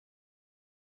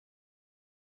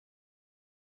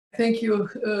thank you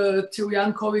to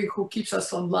Jan Kovic, who keeps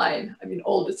us online, I mean,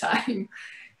 all the time.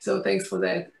 So thanks for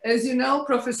that. As you know,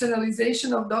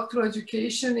 professionalization of doctoral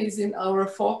education is in our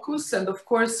focus, and of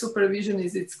course, supervision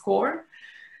is its core.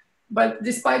 But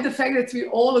despite the fact that we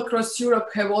all across Europe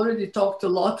have already talked a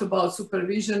lot about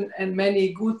supervision and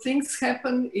many good things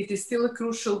happen, it is still a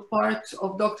crucial part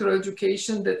of doctoral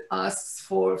education that asks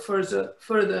for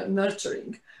further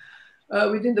nurturing.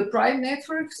 Within the PRIDE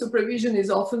network, supervision is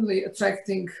often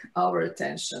attracting our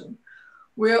attention.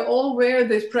 We are all aware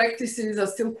that practices are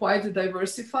still quite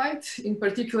diversified, in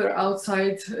particular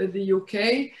outside the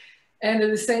UK. And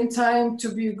at the same time, to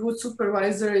be a good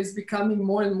supervisor is becoming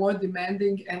more and more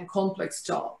demanding and complex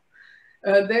job.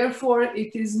 Therefore,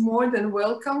 it is more than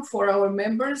welcome for our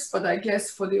members, but I guess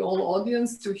for the whole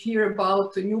audience, to hear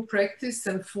about the new practice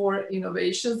and for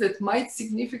innovations that might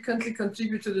significantly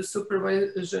contribute to the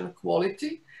supervision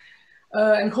quality.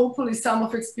 And hopefully some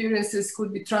of experiences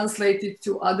could be translated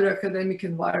to other academic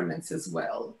environments as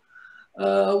well.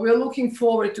 We're looking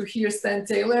forward to hear Stan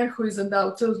Taylor, who is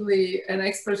undoubtedly an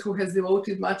expert who has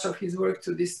devoted much of his work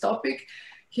to this topic.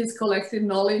 His collective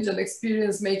knowledge and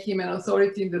experience make him an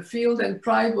authority in the field, and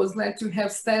PRIDE was glad to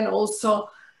have Stan also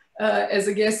as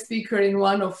a guest speaker in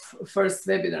one of first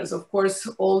webinars. Of course,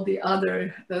 all the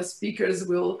other speakers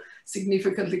will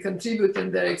significantly contribute,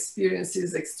 and their experience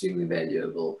is extremely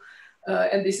valuable.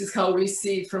 And this is how we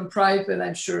see it from PRIDE, and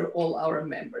I'm sure all our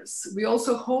members. We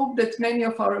also hope that many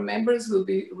of our members will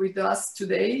be with us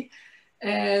today,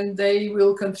 and they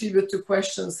will contribute to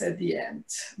questions at the end.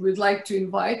 We'd like to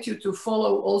invite you to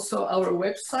follow also our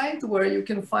website, where you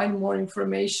can find more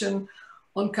information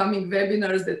on coming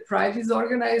webinars that PRIDE is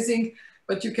organizing,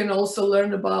 but you can also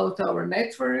learn about our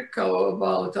network, or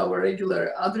about our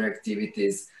regular other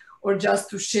activities, or just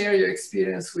to share your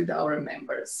experience with our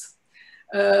members.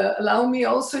 Allow me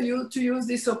also to use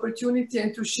this opportunity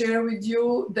and to share with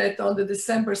you that on the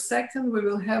December 2nd, we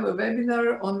will have a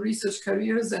webinar on research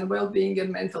careers and well-being and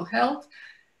mental health.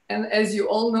 And as you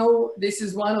all know, this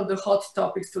is one of the hot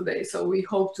topics today, so we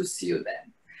hope to see you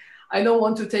then. I don't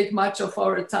want to take much of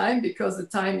our time because the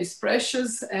time is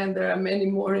precious and there are many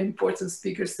more important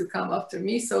speakers to come after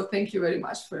me. So thank you very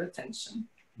much for your attention.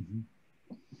 Mm-hmm.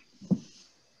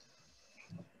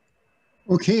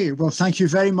 Okay, well, thank you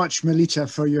very much, Melita,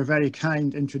 for your very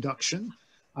kind introduction.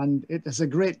 And it is a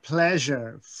great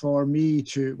pleasure for me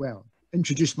to, well,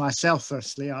 introduce myself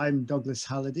firstly. I'm Douglas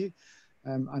Halliday,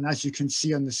 and as you can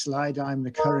see on the slide, I'm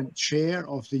the current chair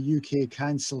of the UK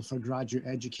Council for Graduate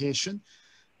Education.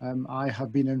 I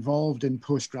have been involved in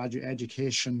postgraduate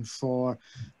education for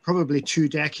probably 2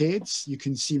 decades. You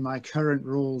can see my current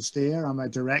roles there. I'm a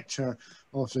director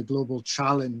of the Global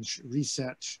Challenge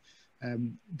Research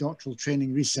Doctoral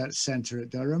Training Research Centre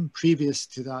at Durham. Previous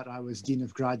to that, I was Dean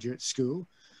of Graduate School.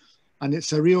 And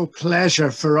it's a real pleasure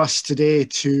for us today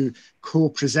to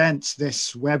co-present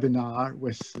this webinar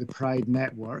with the PRIDE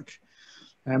Network.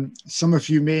 Some of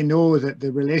you may know that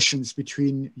the relations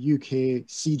between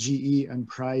UKCGE and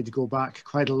PRIDE go back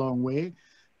quite a long way.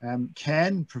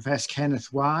 Professor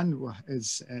Kenneth Wan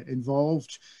is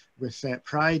involved with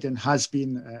PRIDE and has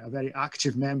been a very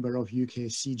active member of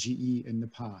UKCGE in the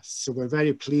past. So we're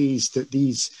very pleased that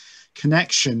these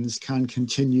connections can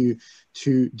continue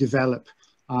to develop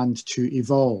and to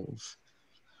evolve.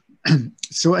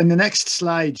 So in the next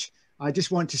slide, I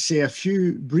just want to say a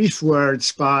few brief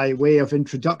words by way of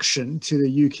introduction to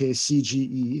the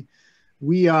UKCGE.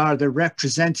 We are the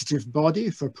representative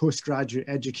body for postgraduate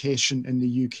education in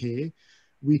the UK.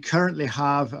 We currently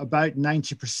have about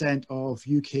 90% of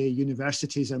UK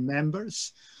universities are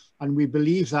members, and we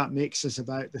believe that makes us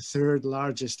about the 3rd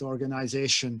largest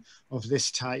organisation of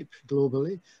this type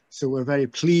globally. So we're very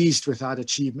pleased with that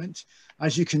achievement.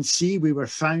 As you can see, we were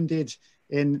founded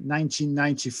in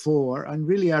 1994, and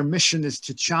really our mission is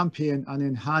to champion and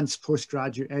enhance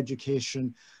postgraduate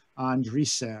education and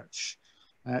research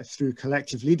through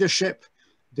collective leadership,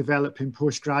 developing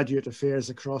postgraduate affairs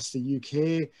across the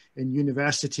UK in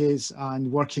universities,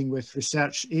 and working with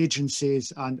research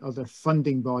agencies and other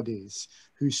funding bodies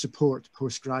who support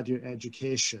postgraduate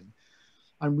education.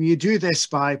 And we do this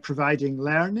by providing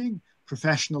learning,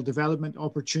 professional development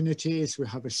opportunities. We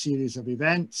have a series of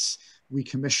events, we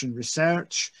commission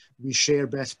research, we share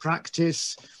best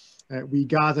practice, we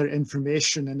gather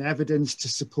information and evidence to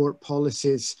support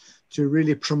policies to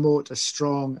really promote a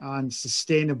strong and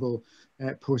sustainable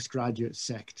postgraduate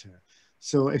sector.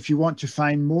 So if you want to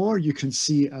find more, you can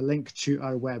see a link to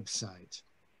our website.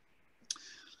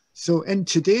 So in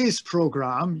today's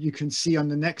program, you can see on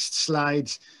the next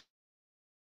slide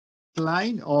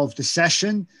line of the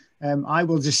session. I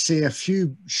will just say a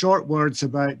few short words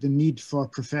about the need for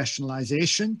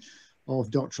professionalisation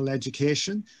of doctoral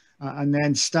education. And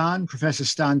then Professor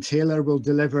Stan Taylor will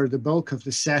deliver the bulk of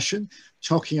the session,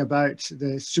 talking about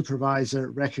the supervisor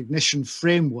recognition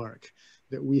framework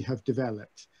that we have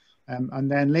developed.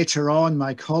 And then later on,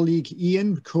 my colleague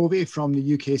Ian Covey from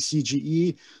the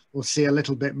UKCGE will say a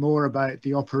little bit more about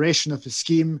the operation of the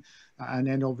scheme. And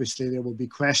then obviously there will be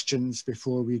questions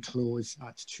before we close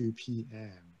at 2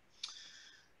 p.m.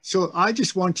 So I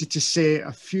just wanted to say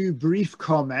a few brief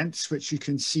comments, which you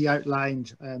can see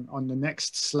outlined on the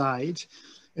next slide,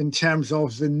 in terms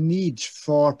of the need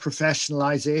for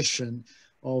professionalisation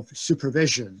of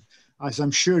supervision. As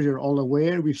I'm sure you're all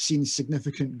aware, we've seen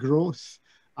significant growth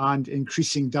and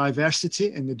increasing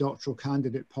diversity in the doctoral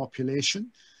candidate population.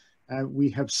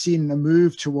 We have seen a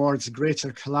move towards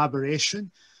greater collaboration,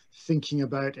 thinking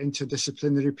about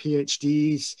interdisciplinary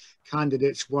PhDs,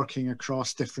 candidates working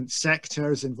across different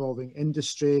sectors involving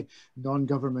industry,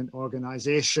 non-government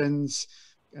organisations,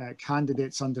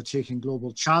 candidates undertaking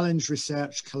global challenge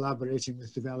research, collaborating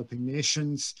with developing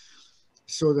nations.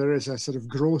 So there is a sort of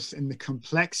growth in the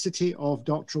complexity of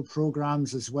doctoral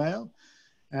programmes as well.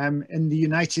 In the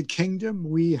United Kingdom,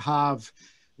 we have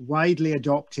widely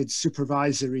adopted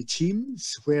supervisory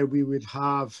teams where we would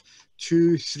have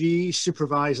 2-3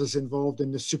 supervisors involved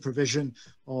in the supervision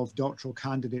of doctoral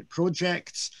candidate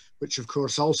projects, which of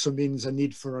course also means a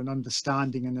need for an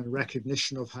understanding and a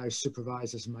recognition of how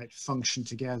supervisors might function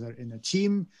together in a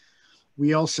team.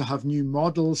 We also have new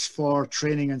models for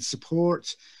training and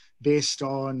support based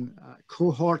on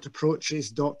cohort approaches,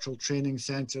 doctoral training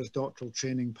centres, doctoral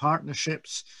training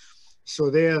partnerships. So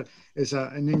there is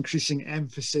an increasing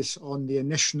emphasis on the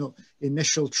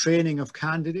initial training of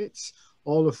candidates,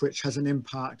 all of which has an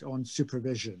impact on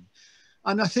supervision.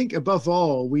 And I think above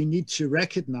all, we need to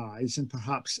recognise and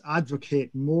perhaps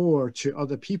advocate more to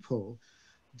other people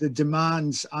the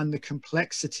demands and the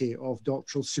complexity of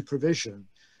doctoral supervision.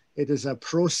 It is a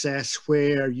process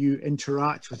where you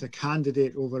interact with a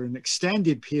candidate over an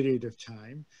extended period of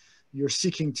time. You're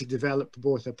seeking to develop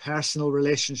both a personal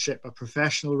relationship, a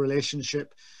professional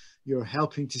relationship. You're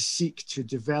helping to seek to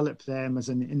develop them as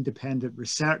an independent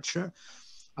researcher.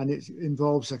 And it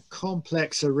involves a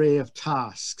complex array of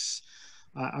tasks.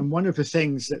 And one of the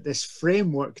things that this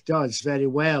framework does very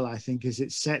well, I think, is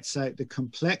it sets out the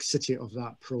complexity of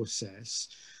that process.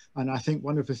 And I think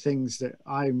one of the things that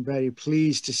I'm very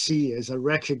pleased to see is a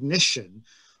recognition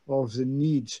of the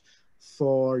need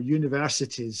for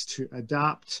universities to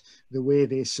adapt the way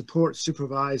they support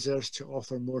supervisors, to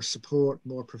offer more support,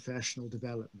 more professional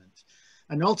development.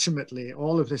 And ultimately,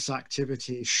 all of this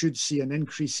activity should see an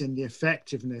increase in the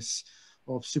effectiveness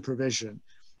of supervision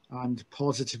and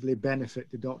positively benefit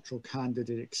the doctoral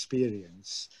candidate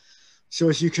experience. So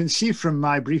as you can see from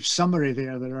my brief summary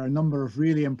there, there are a number of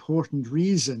really important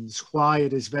reasons why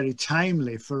it is very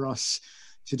timely for us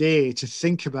today to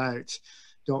think about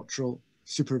doctoral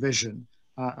supervision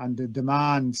and the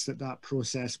demands that that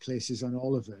process places on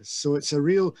all of us. So it's a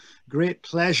real great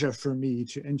pleasure for me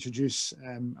to introduce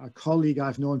a colleague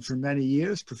I've known for many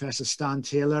years, Professor Stan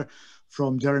Taylor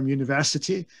from Durham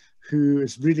University, who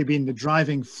has really been the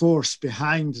driving force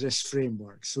behind this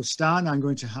framework. So Stan, I'm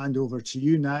going to hand over to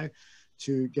you now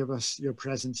to give us your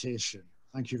presentation.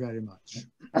 Thank you very much.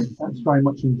 Thanks very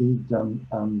much indeed,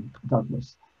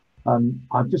 Douglas.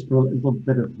 I've just put a little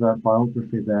bit of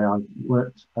biography there. I've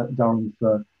worked at Durham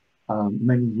for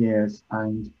many years,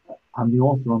 and I'm the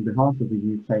author on behalf of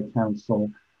the UK Council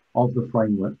of the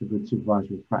Framework for Good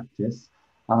Supervisory Practice.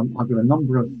 I've got a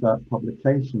number of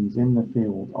publications in the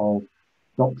field of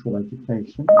doctoral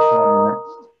education.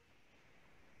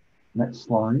 Next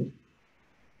slide.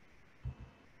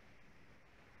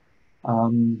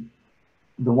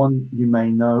 The one you may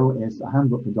know is a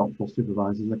handbook for doctoral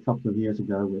supervisors a couple of years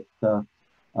ago with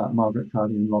Margaret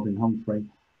Cuddy and Robin Humphrey.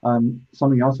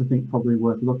 Something else I think probably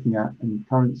worth looking at in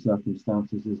current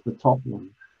circumstances is the top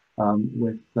one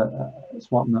with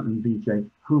Swapna and Vijay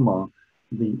Kumar,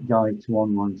 the Guide to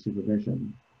Online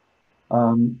Supervision.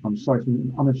 I'm sorry, it's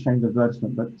an unashamed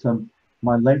advertisement, but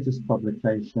my latest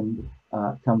publication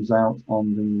comes out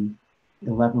on the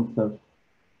 11th of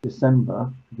December.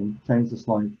 You can change the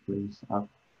slide, please.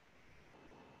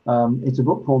 It's a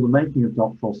book called The Making of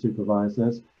Doctoral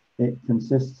Supervisors. It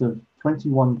consists of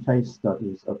 21 case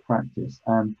studies of practice,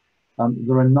 and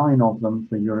there are 9 of them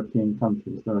for European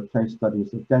countries. There are case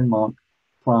studies of Denmark,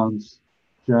 France,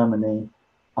 Germany,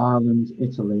 Ireland,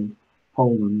 Italy,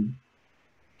 Poland,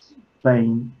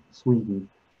 Spain, Sweden,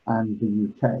 and the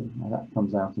UK. Now that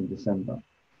comes out in December.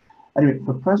 Anyway,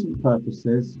 for present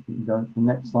purposes, you can go to the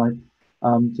next slide.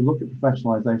 to look at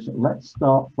professionalisation. Let's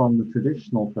start from the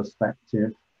traditional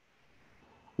perspective,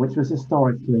 which was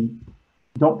historically,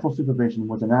 doctoral supervision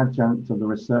was an adjunct of the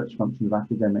research function of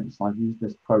academics. I've used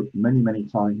this quote many, many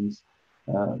times.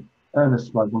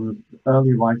 Ernest Rudd, one of the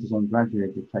early writers on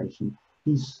graduate education,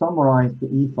 he summarized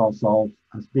the ethos of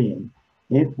as being,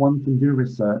 if one can do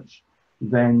research,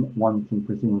 then one can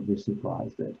presumably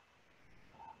supervise it.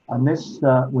 And this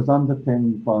was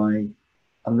underpinned by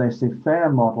a laissez-faire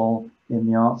model in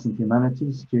the arts and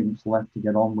humanities, students left to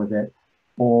get on with it,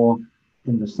 or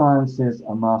in the sciences,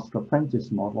 a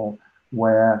master-apprentice model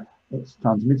where it's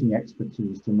transmitting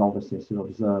expertise to novices who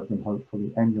observe and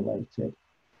hopefully emulate it.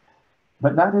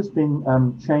 But that has been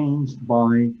changed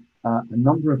by a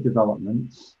number of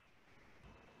developments,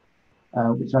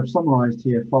 which I've summarized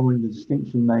here following the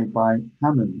distinction made by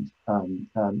Hammond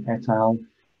et al.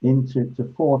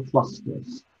 Into four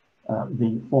clusters.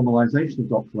 The formalization of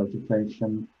doctoral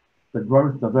education, the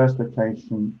growth,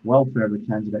 diversification, welfare of the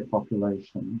candidate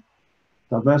population,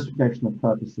 diversification of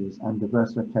purposes, and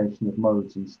diversification of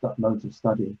modes of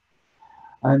study.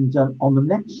 And on the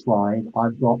next slide,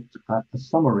 I've got a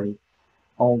summary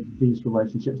of these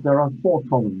relationships. There are four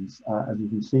columns, as you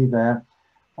can see there.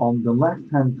 On the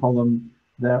left-hand column,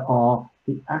 there are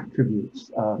the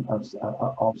attributes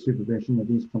of supervision, of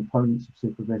these components of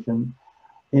supervision.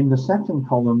 In the second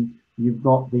column, you've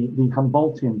got the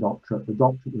Humboldtian doctorate. The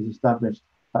doctorate was established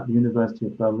at the University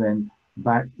of Berlin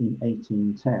back in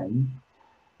 1810.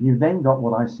 You then got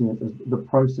what I see as the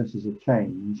processes of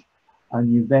change,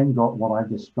 and you then got what I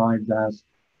described as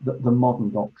the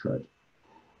modern doctorate.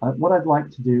 What I'd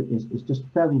like to do is just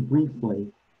fairly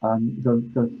briefly go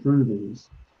through these.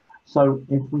 So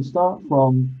if we start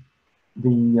from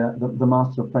the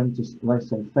master-apprentice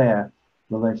laissez-faire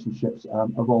relationships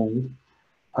of old,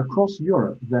 across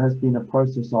Europe, there has been a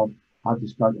process of, I've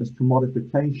described as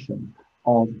commodification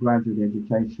of graduate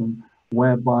education,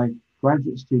 whereby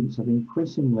graduate students have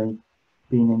increasingly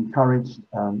been encouraged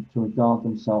to regard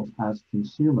themselves as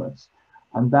consumers.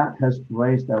 And that has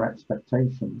raised their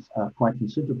expectations quite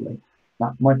considerably.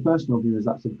 Now, my personal view is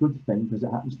that's a good thing because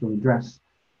it happens to address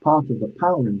part of the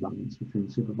power imbalance between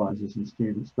supervisors and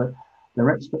students, but their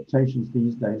expectations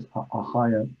these days are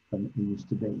higher than they used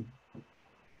to be.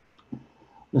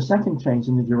 The second change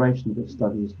in the duration of its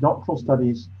studies, doctoral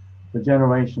studies for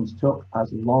generations took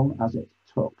as long as it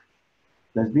took.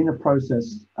 There's been a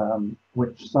process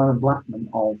which Simon Blackman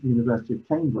of the University of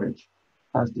Cambridge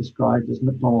has described as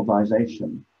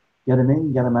McDonaldization. Get them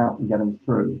in, get them out, and get them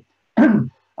through.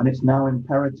 And it's now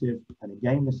imperative, and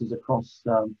again, this is across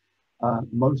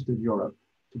most of Europe,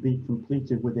 to be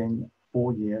completed within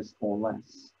 4 years or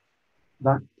less.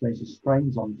 That places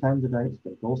strains on candidates,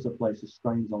 but it also places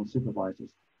strains on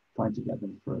supervisors trying to get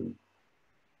them through.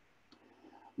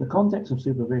 The context of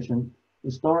supervision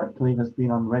historically has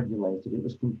been unregulated. It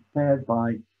was compared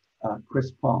by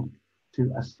Chris Park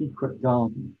to a secret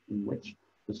garden in which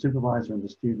the supervisor and the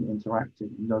student interacted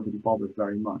and nobody bothered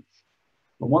very much.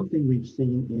 But one thing we've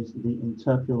seen is the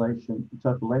interpolation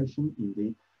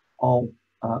indeed, of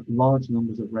large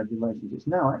numbers of regulations. It's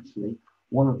now actually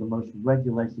one of the most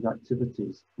regulated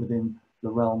activities within the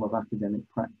realm of academic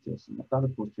practice, and that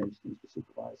of course changes things for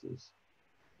supervisors.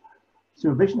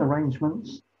 Supervision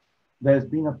arrangements, there's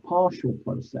been a partial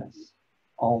process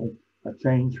of a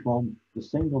change from the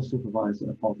single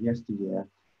supervisor of yesteryear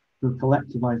through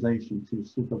collectivization to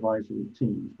supervisory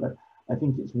teams. But I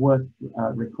think it's worth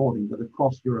recording that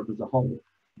across Europe as a whole,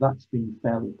 that's been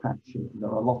fairly patchy. There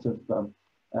are a lot of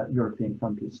European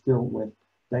countries still with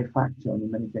de facto, and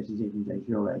in many cases even de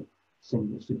jure,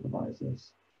 single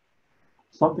supervisors.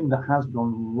 Something that has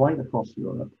gone right across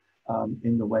Europe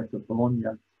in the wake of Bologna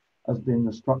has been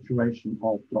the structuration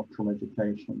of doctoral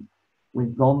education.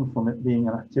 We've gone from it being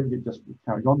an activity that just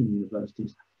carried on in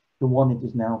universities to one it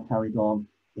is now carried on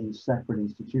in separate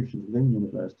institutions within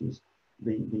universities.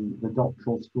 The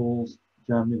doctoral schools,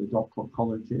 Germany, the doctoral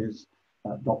colleges,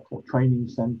 doctoral training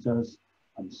centers,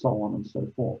 and so on and so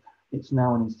forth. It's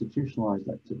now an institutionalized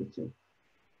activity.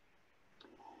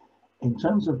 In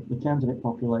terms of the candidate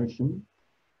population,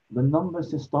 the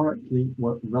numbers historically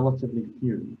were relatively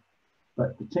few,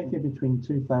 but particularly between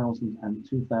 2000 and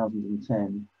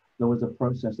 2010, there was a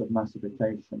process of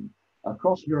massification.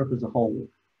 Across Europe as a whole,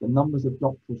 the numbers of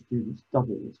doctoral students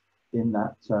doubled in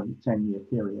that 10-year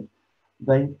period.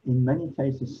 They, in many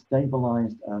cases,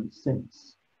 stabilized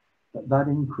since, but that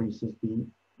increase has been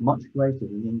much greater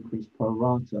than the increase pro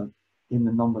rata in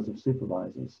the numbers of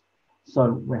supervisors.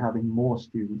 So we're having more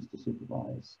students to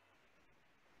supervise.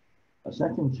 A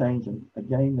second change, and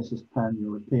again, this is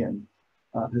pan-European,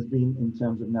 has been in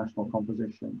terms of national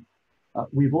composition.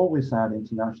 We've always had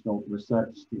international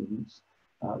research students.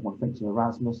 One thinks of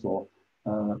Erasmus or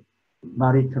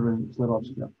Marie Curie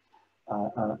Skłodowska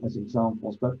as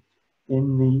examples, but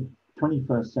in the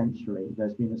 21st century,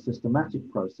 there's been a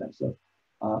systematic process of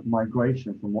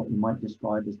migration from what you might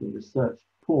describe as the research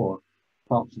poor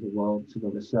parts of the world to the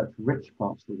research rich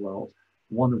parts of the world,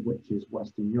 one of which is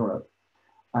Western Europe.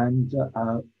 And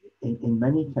in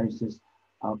many cases,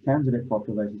 our candidate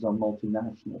populations are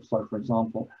multinational. So for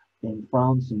example, in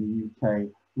France and the UK,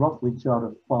 roughly 2 out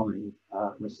of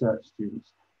 5 research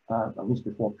students, at least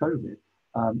before COVID,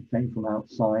 came from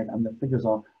outside, and the figures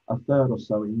are a third or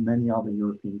so in many other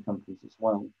European countries as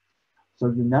well. So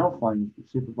you now find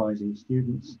supervising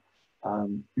students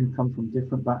who come from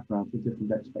different backgrounds with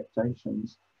different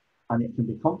expectations, and it can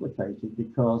be complicated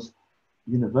because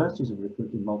universities are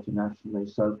recruiting multinationally,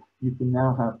 so you can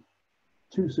now have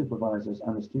 2 supervisors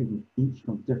and a student, each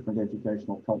from different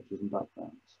educational cultures and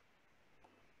backgrounds.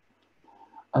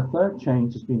 A third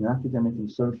change has been academic and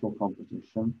social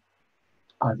competition.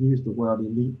 I've used the word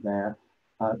elite there.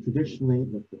 Traditionally,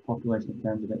 the population of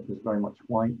candidates was very much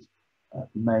white,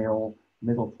 male,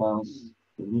 middle class,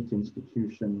 elite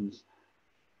institutions,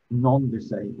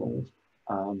 non-disabled,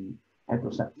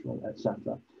 heterosexual,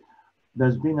 etc.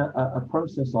 There's been a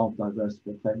process of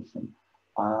diversification.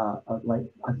 Like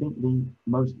I think the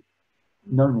most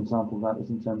known example of that is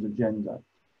in terms of gender.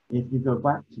 If you go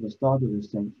back to the start of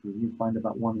this century, you find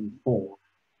about 1 in 4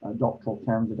 doctoral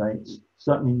candidates,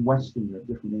 certainly in Western Europe,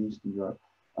 different in Eastern Europe,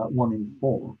 1 in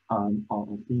 4 are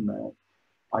female.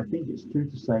 I think it's true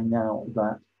to say now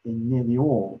that in nearly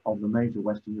all of the major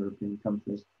Western European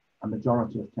countries, a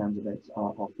majority of candidates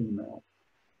are female.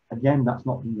 Again, that's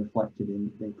not been reflected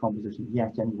in the composition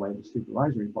yet anyway of the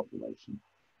supervisory population.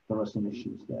 There are some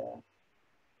issues there.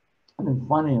 And then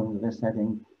finally, under this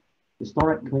heading,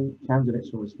 historically,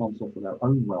 candidates were responsible for their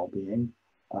own well-being.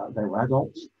 They were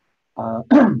adults.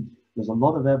 There's a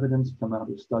lot of evidence come out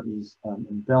of studies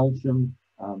in Belgium,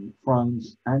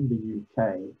 France, and the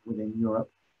UK within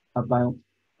Europe about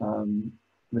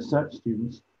research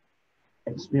students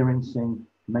experiencing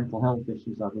mental health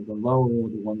issues, either the lower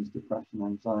order ones, depression,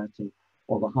 anxiety,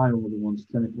 or the higher order ones,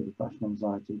 clinical depression,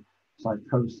 anxiety,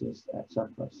 psychosis, etc.,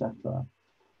 etc.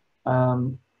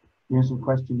 The interesting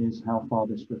question is how far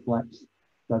this reflects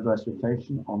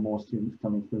diversification. Are more students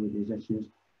coming through with these issues?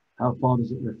 How far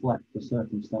does it reflect the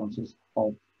circumstances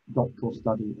of doctoral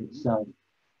study itself?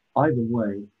 Either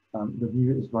way, the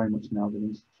view is very much now that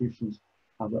institutions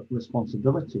have a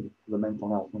responsibility for the mental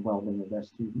health and well-being of their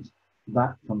students.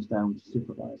 That comes down to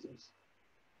supervisors.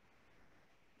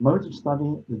 Modes of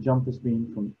study, the jump has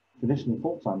been from traditionally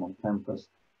full-time on campus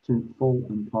to full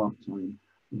and part-time.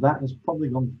 That has probably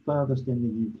gone furthest in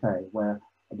the UK, where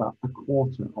about a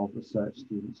quarter of research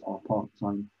students are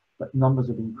part-time, but numbers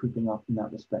have been creeping up in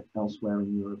that respect elsewhere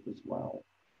in Europe as well.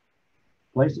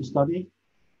 Place of study,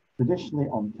 traditionally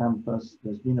on campus,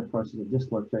 there's been a process of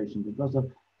dislocation because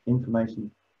of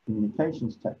information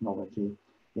communications technology.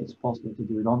 It's possible to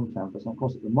do it on campus. And of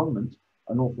course, at the moment,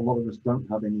 an awful lot of us don't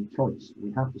have any choice.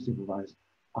 We have to supervise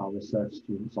our research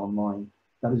students online.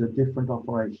 That is a different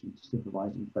operation to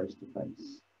supervising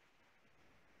face-to-face.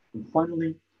 And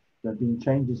finally, there have been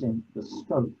changes in the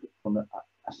scope from a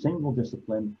single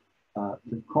discipline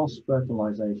to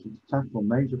cross-fertilization to tackle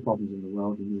major problems in the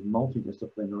world. You need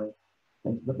multidisciplinary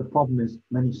things. But the problem is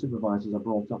many supervisors are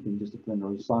brought up in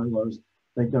disciplinary silos.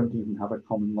 They don't even have a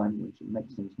common language. It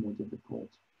makes things more difficult.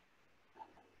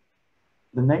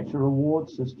 The nature of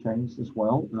awards has changed as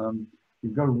well. You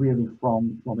go really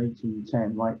from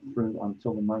 1810 right through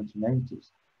until the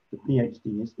 1980s. The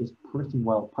PhD is pretty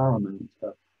well paramount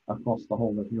across the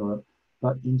whole of Europe.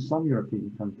 But in some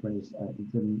European countries,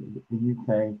 including the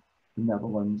UK, the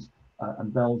Netherlands,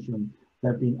 and Belgium,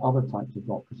 there have been other types of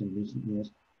doctorates in recent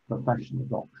years, professional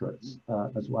doctorates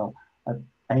as well,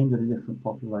 aimed at a different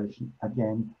population.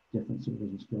 Again, different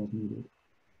supervision skills needed.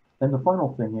 Then the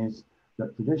final thing is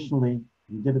that traditionally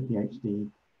you did a PhD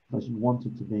because you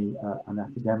wanted to be an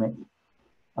academic.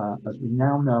 As we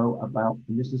now know about,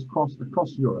 and this is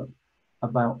across Europe,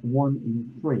 about 1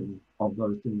 in 3 of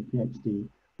those doing a PhD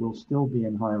will still be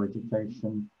in higher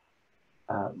education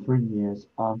 3 years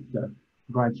after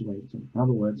graduating. In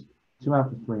other words, 2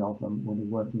 out of 3 of them will be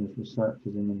working as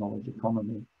researchers in the knowledge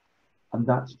economy. And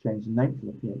that's changed the nature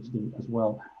of the PhD as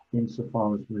well,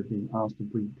 insofar as we're being asked to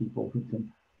breed people who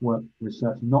can work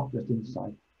research not just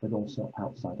inside, but also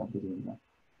outside academia.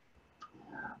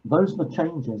 Those are the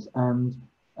changes. And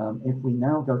if we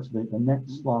now go to the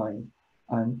next slide,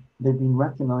 and they've been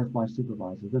recognized by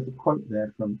supervisors. There's a quote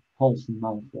there from Halson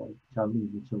Malfoy, which I'll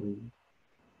leave you to read.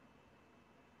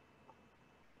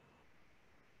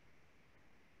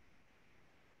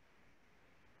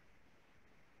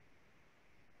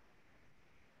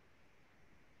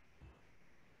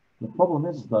 The problem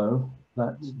is, though,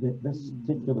 that this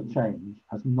particular change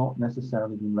has not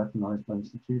necessarily been recognised by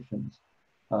institutions.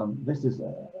 This is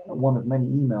one of many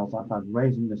emails I've had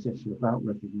raising this issue about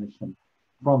recognition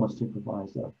from a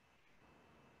supervisor.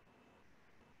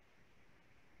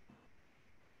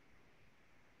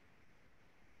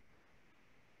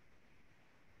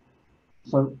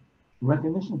 So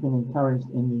recognition has been encouraged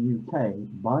in the UK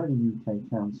by the UK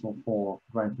Council for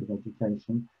Graduate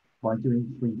Education by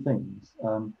doing three things.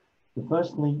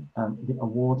 Firstly, the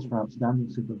awards for outstanding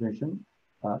supervision.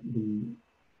 The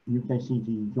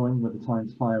UKCGE joined with the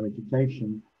Times Higher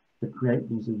Education to create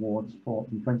these awards from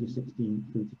 2016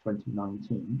 through to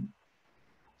 2019.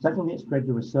 Secondly, it's created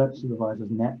a Research Supervisors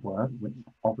Network, which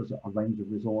offers a range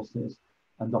of resources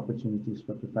and opportunities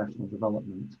for professional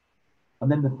development.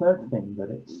 And then the third thing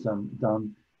that it's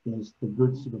done is the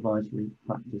Good Supervisory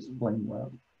Practice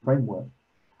Framework.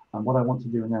 And what I want to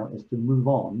do now is to move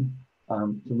on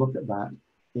to look at that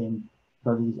in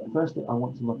these. Firstly, I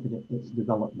want to look at its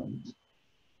development.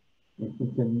 If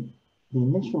we can,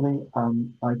 initially,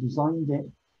 I designed it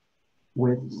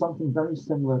with something very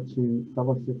similar to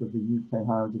Fellowship of the UK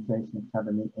Higher Education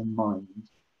Academy in mind,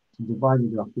 and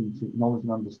divided it up into knowledge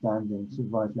and understanding,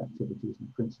 supervisory activities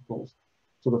and principles.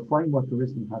 So the framework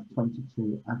originally had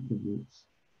 22 attributes.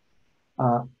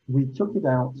 We took it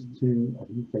out to,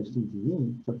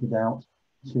 UKCGE took it out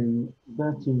to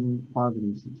 13 pilot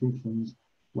institutions,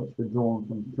 which were drawn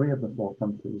from 3 of the 4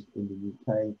 countries in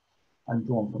the UK and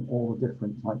drawn from all the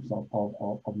different types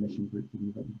of mission groups.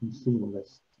 You can see the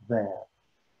list there.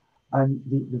 And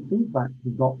the feedback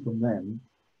we got from them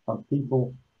of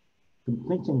people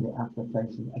completing the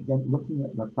application, again, looking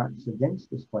at the practice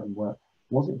against this framework,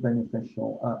 was it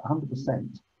beneficial?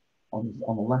 100% on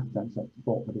the left-hand side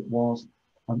thought that it was.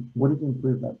 Would it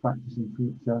improve their practice in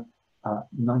future?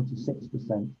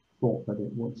 96% thought that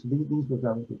it would. So these were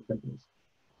very good figures.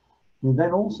 We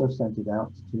then also sent it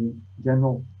out to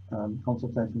general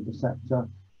consultation with the sector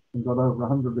and got over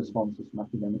 100 responses from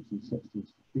academics in 60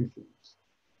 institutions.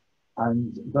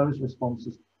 And those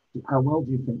responses, how well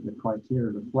do you think the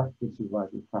criteria reflect good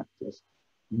supervisory practice?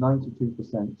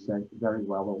 92% said very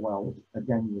well or well, which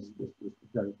again was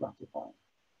very gratifying.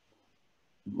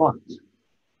 But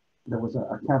there was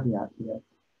a caveat here.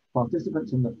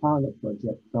 Participants in the pilot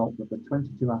project felt that the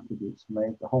 22 attributes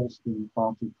made the whole scheme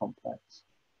far too complex,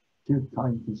 too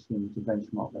time-consuming to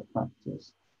benchmark their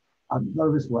practice. And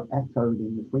those were echoed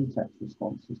in the free text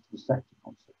responses to the sector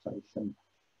consultation,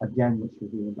 again, which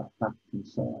revealed that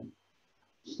concern.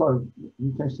 So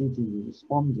UKCGE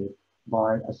responded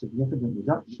by a significant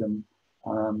reduction.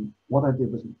 What I did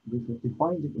was we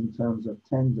defined it in terms of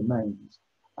 10 domains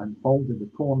and folded the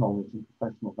core knowledge and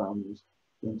professional values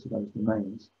into those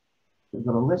domains. We've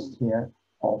got a list here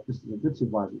of, this is a good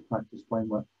supervisory practice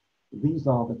framework. These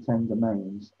are the 10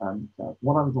 domains. And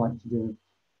what I would like to do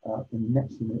in the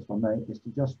next few minutes, if I may, is to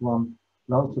just run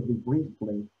relatively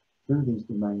briefly through these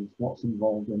domains, what's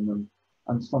involved in them,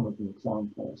 and some of the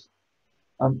examples.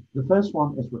 The first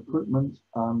one is recruitment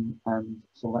and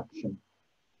selection,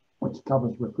 which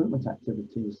covers recruitment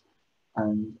activities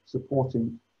and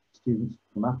supporting students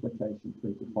from application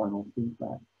through to final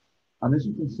feedback. And as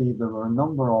you can see, there are a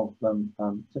number of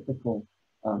typical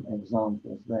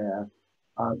examples there.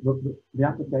 The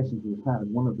applications we've had,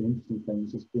 one of the interesting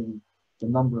things has been the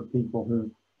number of people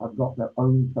who have got their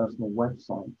own personal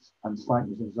websites and cite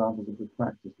as examples of good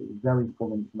practice, with very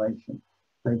full information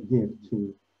they give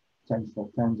to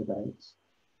potential candidates.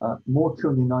 More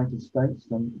true in the United States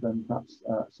than perhaps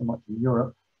so much in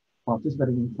Europe,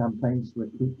 participating in campaigns to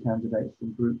recruit candidates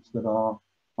from groups that are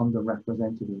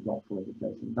underrepresented in doctoral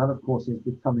education. That, of course, is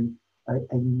becoming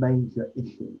a major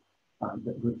issue,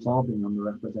 that groups are being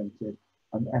underrepresented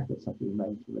and efforts have to be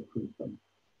made to recruit them.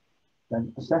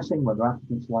 Then assessing whether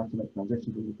applicants like to make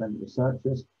transitions to independent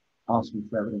researchers, asking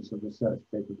for evidence of research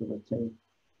capability,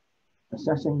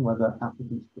 assessing whether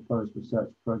applicants' proposed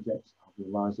research projects are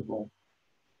realizable,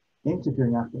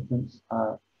 interviewing applicants.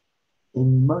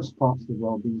 In most parts of the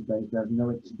world these days, there's no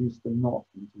excuse for not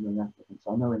interviewing applicants.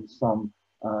 I know in some,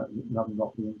 you haven't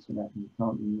got the internet and you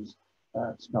can't use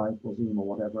Skype or Zoom or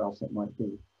whatever else it might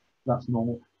be. That's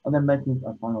normal. And then making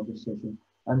a final decision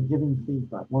and giving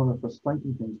feedback. One of the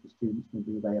frustrating things for students can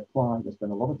be they apply, they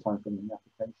spend a lot of time filling the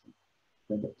application,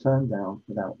 they get turned down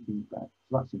without feedback.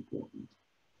 So that's important.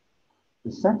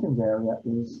 The second area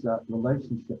is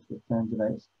relationships with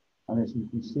candidates. And as you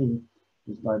can see,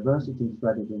 there's diversity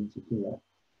threaded into here.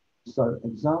 So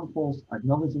examples,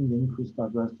 acknowledging the increased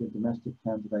diversity of domestic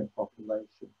candidate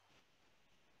population.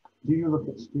 Do you look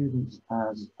at students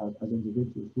as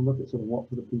individuals? Do you look at sort of what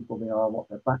sort of people they are, what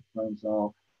their backgrounds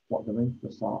are, what their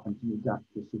interests are, and to adapt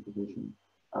your supervision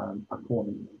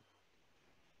accordingly.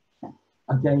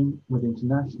 Again, with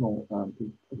international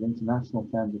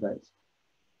candidates,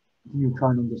 do you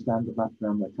try and understand the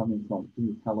background they're coming from? Do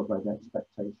you calibrate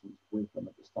expectations with them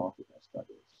at the start of their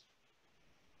studies?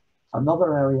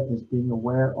 Another area is being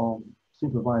aware of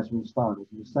supervisory styles.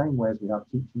 In the same way as we have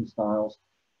teaching styles,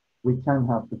 we can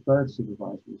have preferred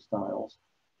supervisory styles,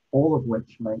 all of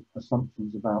which make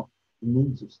assumptions about the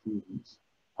needs of students.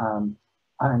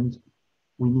 And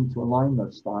we need to align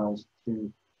those styles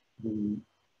to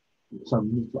so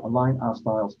we need to align our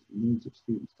styles to the needs of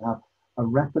students, to have a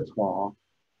repertoire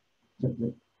that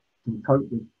can cope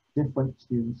with different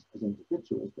students as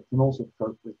individuals, but can also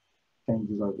cope with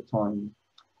changes over time.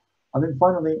 And then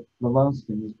finally, the last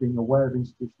thing is being aware of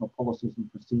institutional policies and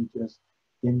procedures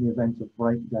in the event of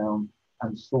breakdown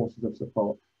and sources of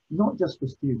support, not just for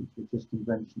students, which is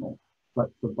conventional, but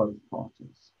for both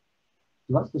parties.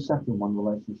 So that's the second one,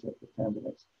 relationship with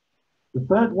candidates. The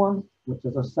third one, which,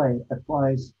 as I say,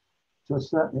 applies to a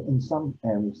certain, in some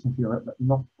areas of Europe, but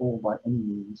not all by any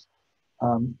means,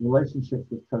 relationships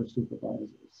with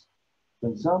co-supervisors. The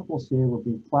examples here will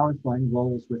be clarifying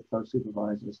roles with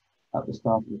co-supervisors at the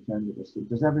start of the candidacy.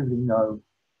 Does everybody know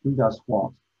who does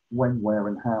what, when, where,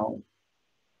 and how?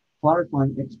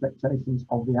 Clarifying expectations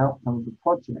of the outcome of the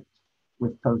project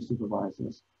with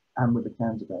co-supervisors and with the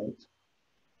candidate,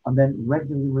 and then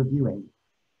regularly reviewing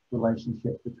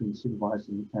relationships between supervisors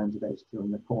and the candidates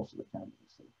during the course of the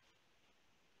candidacy.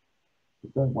 The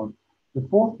third one. The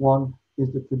fourth one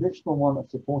is the traditional one of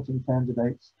supporting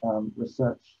candidates'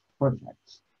 research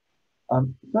projects.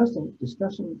 First thing,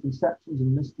 discussing conceptions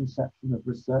and misconception of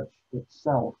research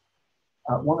itself.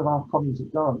 One of our colleagues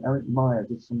at Durham, Eric Meyer,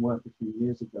 did some work a few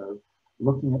years ago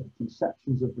looking at the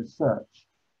conceptions of research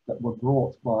that were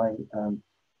brought by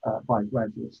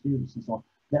graduate students and so on.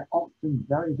 They're often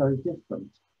very, very different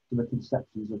to the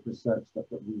conceptions of research that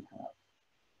we have.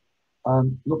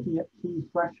 Looking at key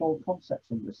threshold concepts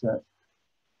in research,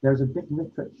 there's a big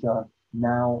literature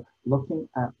now looking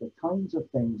at the kinds of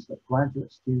things that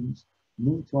graduate students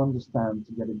need to understand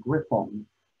to get a grip on,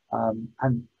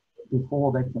 and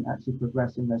before they can actually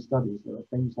progress in their studies. There are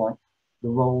things like the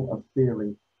role of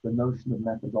theory, the notion of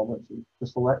methodology, the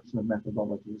selection of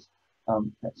methodologies,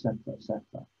 etc., etc.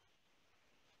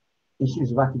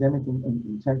 Issues of academic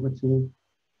integrity,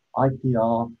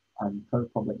 IPR, and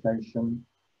co-publication.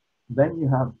 Then you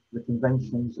have the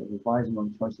conventions of advising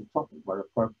on choice of topic where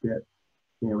appropriate,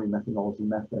 theory, methodology,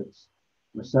 methods,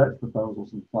 research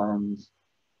proposals and plans,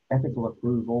 ethical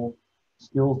approval,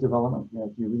 skills development. You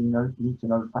know, do you really need to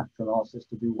know factor analysis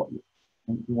to do what you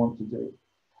think you want to do?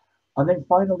 And then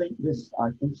finally, this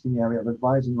interesting area of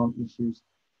advising on issues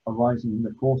arising in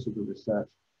the course of the research.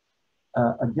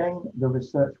 Again, the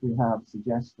research we have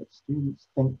suggests that students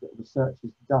think that research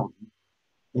is done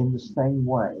in the same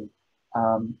way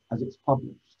as it's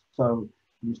published. So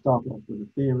you start off with a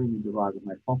theory, you derive a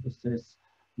hypothesis,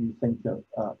 you think of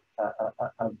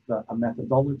a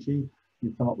methodology,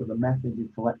 you come up with a method, you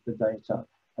collect the data,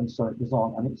 and so it goes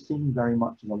on. And it's seen very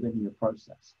much as a linear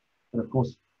process. But of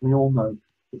course, we all know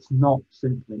it's not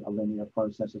simply a linear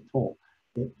process at all.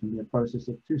 It can be a process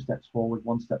of 2 steps forward,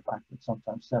 1 step back, and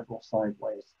sometimes several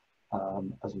sideways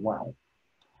as well.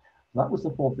 That was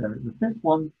the fourth area. The fifth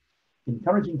one,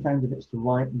 encouraging candidates to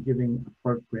write and giving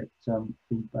appropriate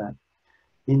feedback.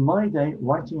 In my day,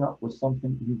 writing up was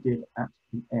something you did at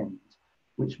the end,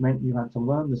 which meant you had to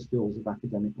learn the skills of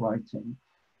academic writing.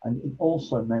 And it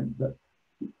also meant that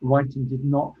writing did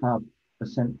not have a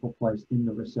central place in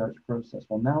the research process.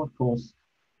 Well, now, of course,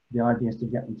 the idea is to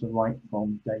get them to write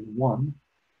from day one,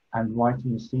 and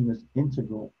writing is seen as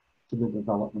integral to the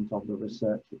development of the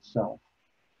research itself.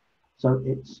 So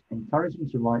it's encouraging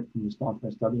to write from the start of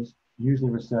their studies,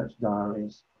 usually research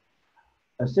diaries,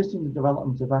 assisting the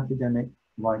development of academic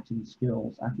writing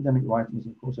skills. Academic writing is,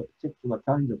 of course, a particular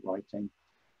kind of writing.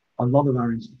 A lot of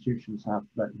our institutions have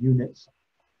units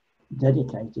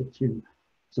dedicated to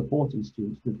supporting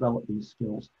students to develop these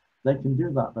skills. They can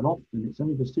do that, but often it's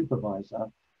only the supervisor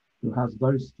who has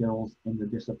those skills in the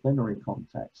disciplinary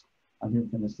context and who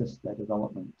can assist their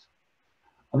development.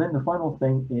 And then the final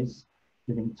thing is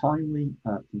giving timely,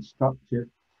 constructive,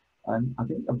 and I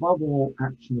think above all,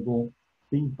 actionable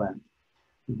feedback.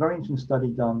 A very interesting study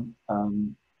done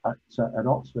at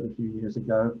Oxford a few years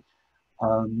ago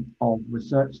of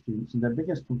research students, and their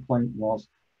biggest complaint was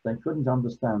they couldn't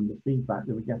understand the feedback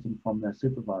they were getting from their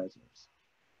supervisors.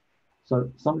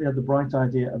 So somebody had the bright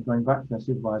idea of going back to their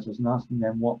supervisors and asking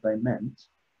them what they meant.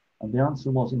 And the answer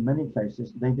was, in many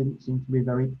cases, they didn't seem to be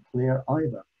very clear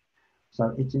either.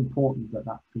 So it's important that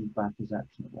that feedback is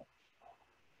actionable.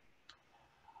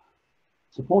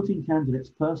 Supporting candidates'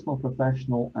 personal,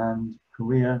 professional, and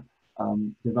career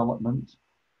development.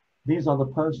 These are the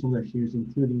personal issues,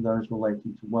 including those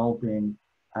relating to well-being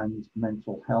and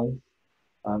mental health.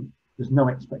 There's no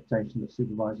expectation that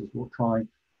supervisors will try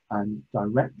and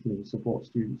directly support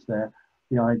students there.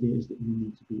 The idea is that you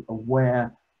need to be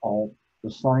aware of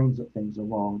the signs that things are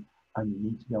wrong, and you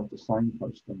need to be able to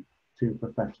signpost them to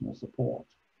professional support.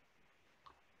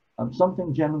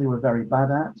 Something generally we're very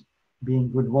bad at,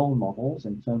 being good role models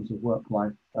in terms of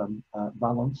work-life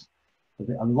balance.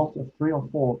 A lot of 3 or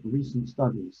 4 recent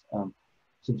studies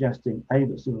suggesting A,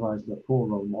 that supervisors are poor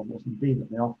role models, and B, that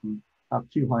they often have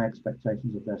too high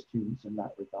expectations of their students in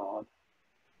that regard.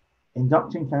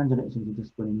 Inducting candidates into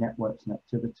disciplinary networks and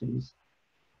activities.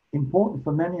 Important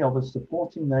for many of us,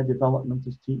 supporting their development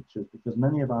as teachers, because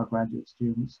many of our graduate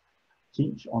students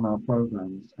teach on our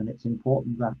programs, and it's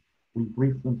important that we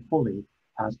brief them fully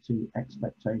as to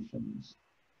expectations.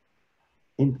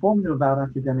 Informing them about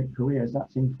academic careers,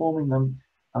 that's informing them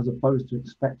as opposed to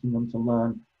expecting them to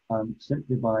learn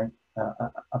simply by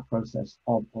a process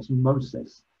of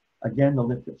osmosis. Again, the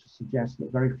literature suggests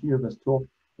that very few of us talk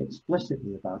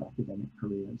explicitly about academic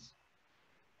careers.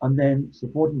 And then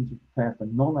supporting them to prepare for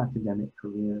non-academic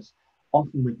careers.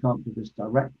 Often we can't do this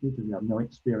directly because we have no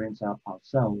experience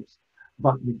ourselves,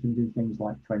 but we can do things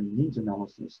like training needs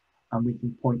analysis, and we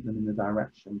can point them in the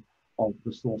direction of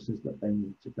the sources that they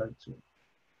need to go to.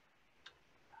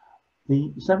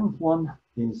 The 7th one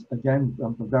is, again,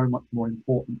 very much more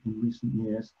important in recent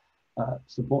years,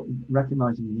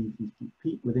 recognizing the need to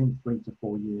compete within 3 to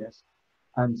 4 years,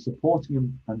 and supporting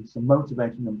them and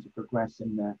motivating them to progress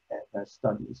in their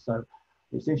studies. So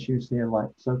it's issues here like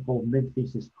so-called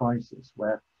mid-thesis crisis,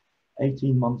 where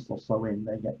 18 months or so in,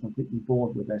 they get completely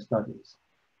bored with their studies,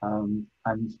 and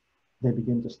they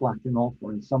begin to slacken off,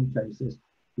 or in some cases,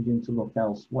 begin to look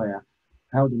elsewhere.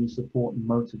 How do we support and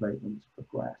motivate them to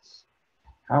progress?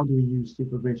 How do we use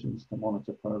supervisions to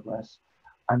monitor progress?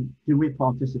 And do we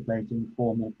participate in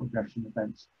formal progression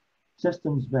events?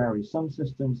 Systems vary. Some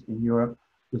systems in Europe,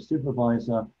 the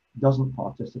supervisor doesn't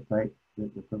participate.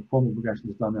 The formal progression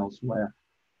is done elsewhere.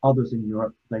 Others in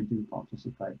Europe, they do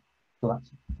participate. So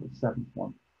that's the 7th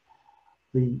one.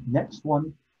 The next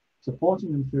one,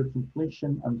 supporting them through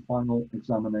completion and final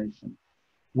examination.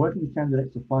 Working with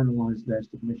candidates to finalize their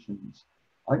submissions.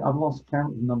 I've lost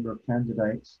count of the number of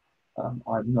candidates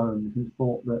I've known who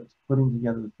thought that putting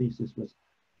together the thesis was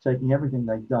taking everything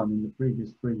they'd done in the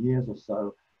previous 3 years or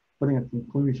so, putting a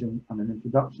conclusion and an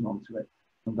introduction onto it,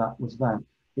 and that was that.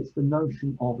 It's the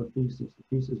notion of a thesis. The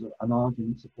thesis is an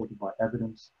argument supported by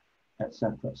evidence,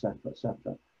 etc., etc.,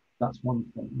 etc. That's one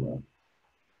framework.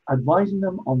 Advising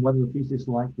them on whether the thesis is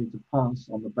likely to pass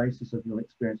on the basis of your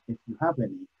experience, if you have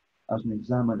any, as an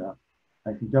examiner.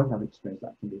 If you don't have experience,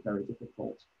 that can be very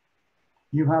difficult.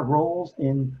 You have roles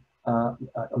in, or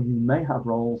you may have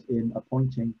roles in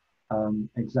appointing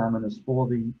examiners for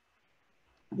the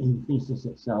thesis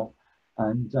itself.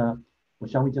 And well,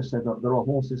 shall we just say that there are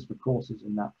horses for courses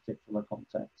in that particular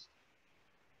context.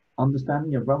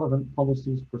 Understanding of relevant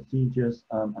policies, procedures,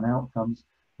 and outcomes.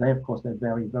 They, of course, they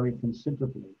vary very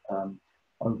considerably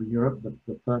over Europe.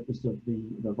 The purpose of the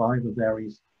viva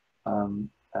varies,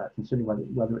 considering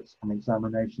whether it's an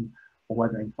examination or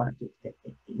whether, in fact,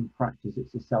 in practice,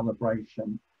 it's a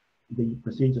celebration. The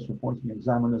procedures for appointing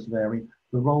examiners vary.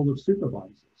 The role of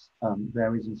supervisors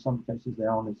varies. In some cases, they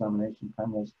are on examination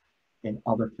panels. In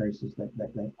other cases, they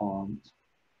aren't.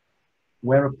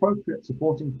 Where appropriate,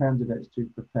 supporting candidates to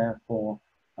prepare for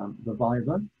the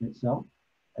viva itself,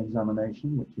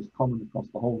 examination, which is common across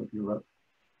the whole of Europe.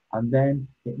 And then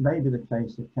it may be the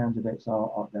case that candidates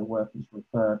their work is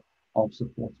referred of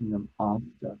supporting them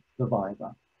after the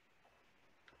viva.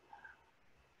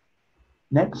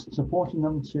 Next, supporting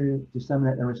them to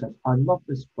disseminate their research. I love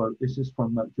this quote. This is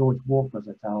from George Walker's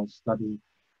et al.'s study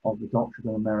of the doctorate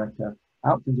in America.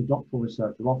 Outcomes of doctoral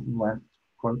research are often left,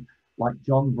 quote, like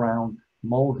John Brown,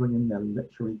 mouldering in their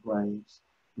literary graves.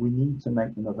 We need to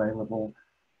make them available.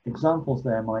 Examples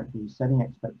there might be setting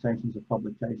expectations of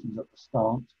publications at the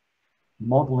start,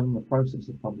 modeling the process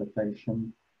of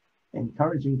publication,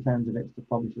 encouraging candidates to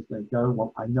publish as they go.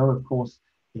 Well, I know, of course,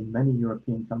 in many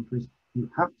European countries, you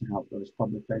have to have those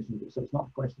publications. So it's not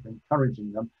a question of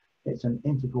encouraging them. It's an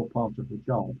integral part of the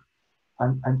job,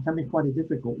 and can be quite a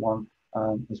difficult one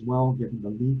as well, given the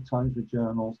lead times with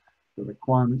journals, the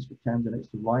requirements for candidates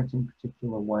to write in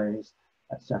particular ways,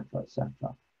 etc., etc.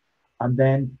 And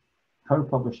then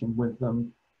co-publishing with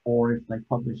them, or if they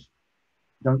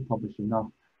don't publish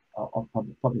enough, or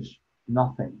publish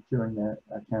nothing during their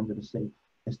candidacy,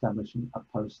 establishing a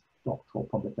postdoctoral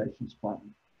publications plan.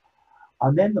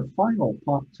 And then the final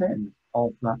part 10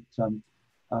 of that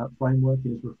framework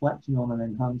is reflecting on and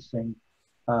enhancing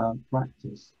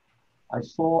practice. I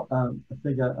saw a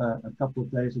figure a couple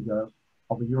of days ago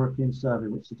of a European survey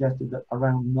which suggested that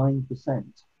around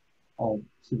 9% of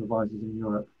supervisors in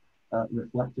Europe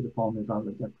reflected upon and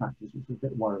evaluated their practice, which is a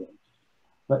bit worrying.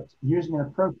 But using an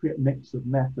appropriate mix of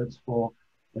methods for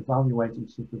evaluating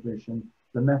supervision,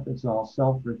 the methods are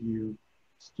self-review,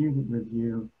 student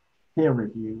review, peer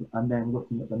review, and then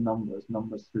looking at the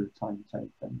numbers through time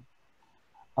taken.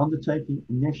 Undertaking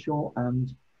initial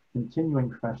and continuing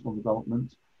professional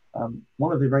development.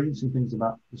 One of the very interesting things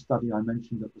about the study I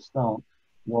mentioned at the start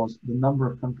was the number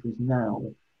of countries now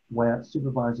where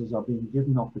supervisors are being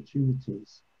given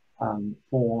opportunities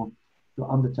to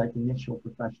undertake initial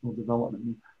professional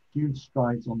development. Huge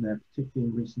strides on there, particularly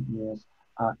in recent years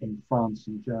in France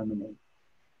and Germany.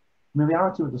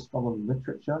 Familiarity with the scholarly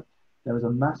literature. There is a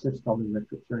massive scholarly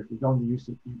literature. If you go on the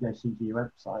UKCGE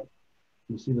website,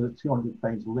 you see there's a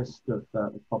 200-page list of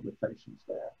publications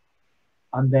there.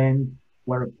 And then,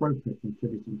 where appropriate,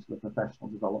 contributing to the professional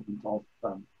development of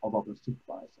other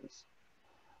supervisors.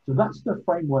 So that's the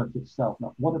framework itself.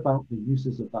 Now, what about the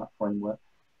uses of that framework?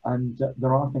 And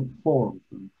there are, I think, 4 of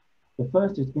them. The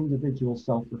first is individual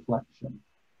self-reflection.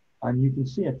 And you can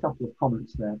see a couple of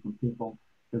comments there from people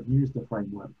who've used the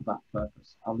framework for that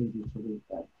purpose. I'll leave you to read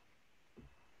that.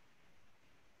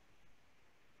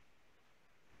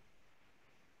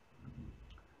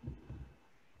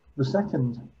 The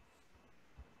second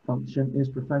function is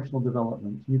professional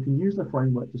development. You can use the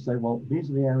framework to say, well, these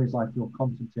are the areas I feel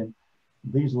competent in.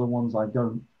 These are the ones I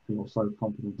don't feel so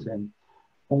competent in.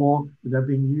 Or they're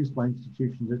being used by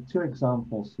institutions. There's 2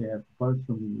 examples here, both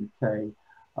from the UK.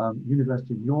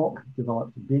 University of York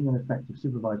developed Being an Effective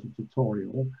Supervisor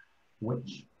tutorial,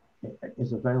 which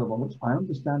is available, which I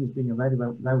understand is being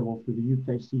available through the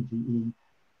UKCGE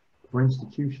for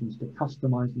institutions to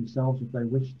customize themselves if they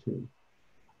wish to.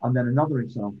 And then another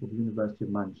example, the University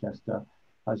of Manchester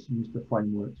has used the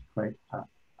framework to create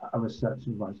a research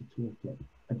supervisor toolkit,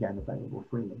 again available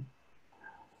freely.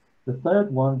 The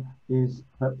third one is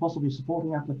possibly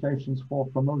supporting applications for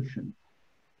promotion.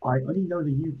 I only know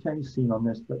the UK scene on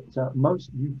this, but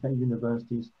most UK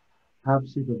universities have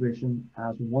supervision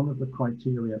as one of the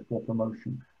criteria for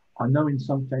promotion. I know in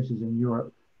some cases in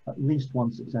Europe, at least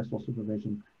one successful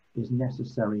supervision is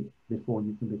necessary before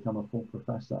you can become a full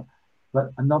professor.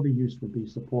 But another use would be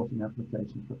supporting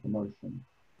applications for promotion.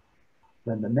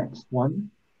 Then the next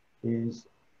one is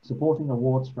supporting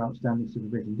awards for outstanding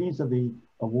supervision. These are the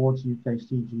awards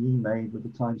UKCGE made with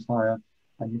the Times Higher,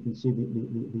 and you can see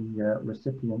the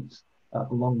recipients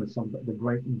along with some of the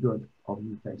great and good of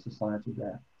UK society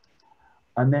there.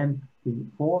 And then the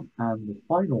 4th and the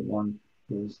final one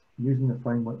is using the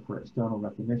framework for external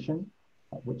recognition,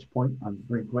 at which point I'm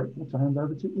very grateful to hand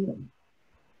over to Ian.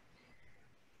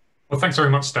 Well, thanks very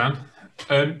much, Stan.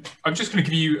 I'm just going to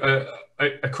give you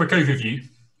a quick overview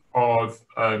of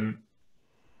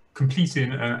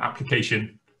completing an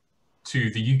application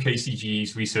to the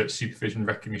UKCGE's Research Supervision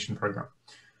Recognition Programme.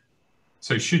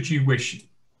 So should you wish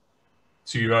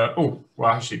to,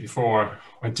 well, actually, before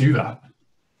I do that,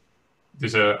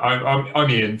 I'm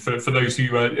Ian. For those who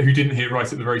didn't hear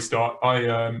right at the very start,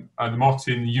 I'm the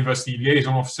Marketing University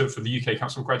Liaison Officer for the UK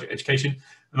Council of Graduate Education,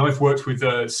 and I've worked with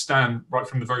Stan right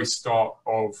from the very start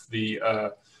of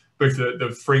both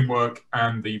the framework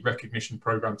and the recognition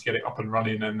programme to get it up and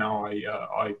running, and now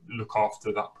I look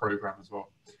after that programme as well.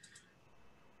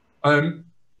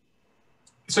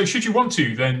 So should you want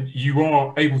to, then you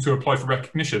are able to apply for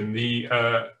recognition.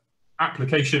 The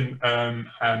application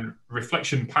and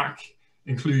reflection pack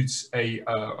includes a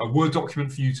Word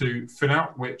document for you to fill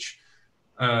out, which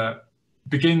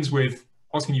begins with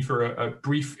asking you for a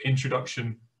brief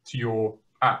introduction to your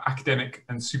academic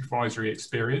and supervisory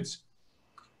experience.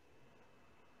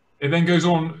 It then goes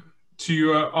on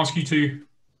to ask you to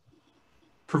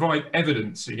provide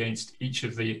evidence against each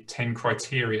of the 10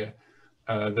 criteria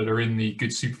that are in the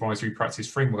Good Supervisory Practice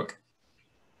Framework.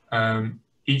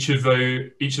 Each of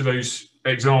those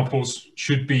examples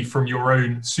should be from your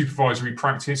own supervisory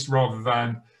practice rather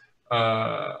than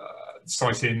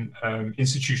citing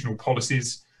institutional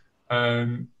policies.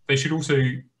 They should also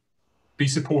be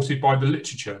supported by the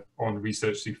literature on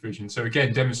research supervision. So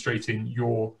again, demonstrating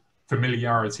your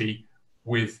familiarity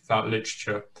with that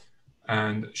literature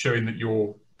and showing that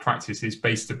your practice is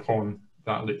based upon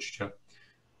that literature.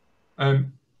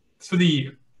 For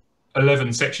the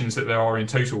 11 sections that there are in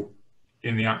total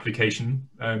in the application,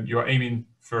 you are aiming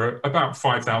for about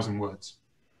 5,000 words.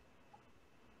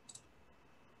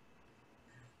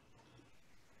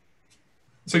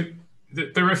 So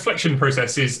the reflection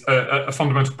process is a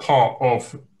fundamental part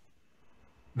of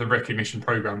the recognition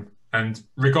program. And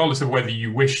regardless of whether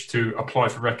you wish to apply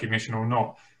for recognition or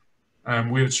not,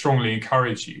 we would strongly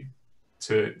encourage you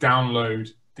to download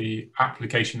the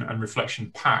application and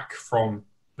reflection pack from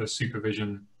the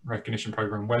Supervision Recognition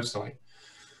Program website.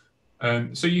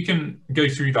 So you can go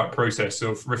through that process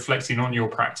of reflecting on your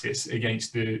practice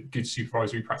against the Good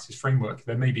Supervisory Practice Framework.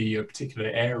 There may be a particular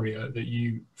area that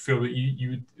you feel that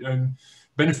you would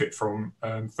benefit from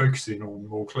focusing on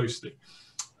more closely.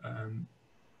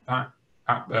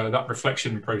 That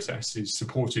reflection process is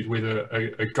supported with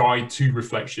a guide to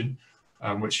reflection,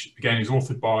 which again is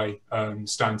authored by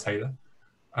Stan Taylor,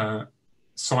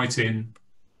 citing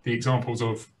the examples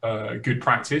of good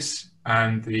practice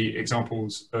and the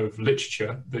examples of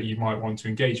literature that you might want to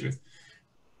engage with.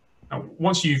 Now,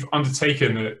 once you've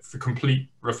undertaken the complete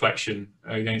reflection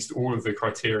against all of the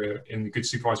criteria in the Good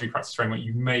Supervisory Practice Framework,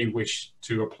 you may wish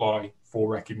to apply for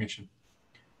recognition.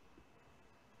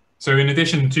 So in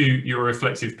addition to your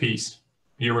reflective piece,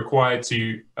 you're required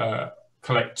to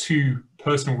collect 2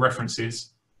 personal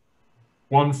references,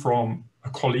 one from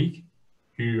a colleague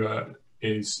who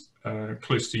is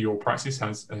close to your practice,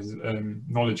 has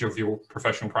knowledge of your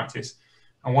professional practice,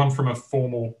 and one from a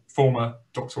former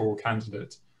doctoral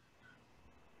candidate.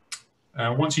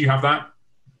 Once you have that,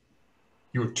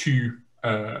 your two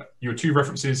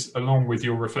references along with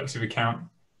your reflexive account,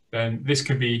 then this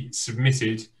can be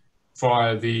submitted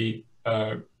via the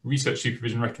Research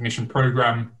Supervision Recognition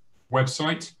Program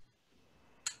website.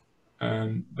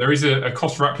 There is a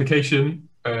cost for application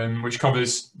which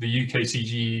covers the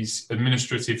UKCGE's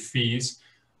administrative fees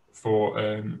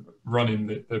for running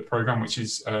the program, which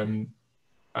is a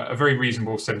very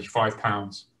reasonable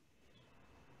 £75.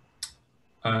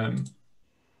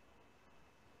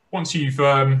 Once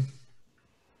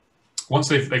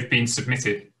they've been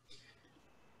submitted,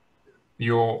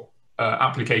 your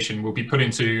application will be put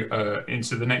into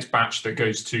the next batch that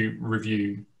goes to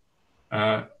review.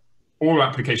 All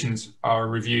applications are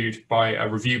reviewed by a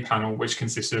review panel, which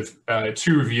consists of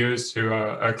 2 reviewers who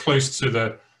are close to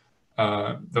the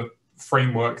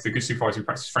framework, the Good Supervisory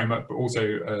Practice Framework, but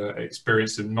also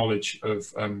experience and knowledge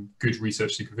of good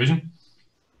research supervision.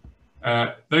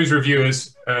 Those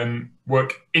reviewers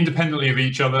work independently of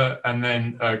each other and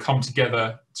then come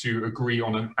together to agree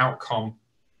on an outcome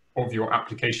of your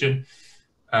application.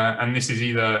 And this is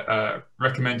either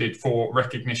recommended for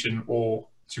recognition or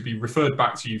to be referred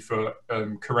back to you for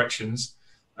corrections.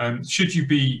 Should you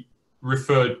be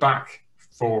referred back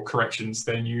for corrections,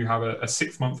 then you have a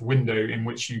 6-month window in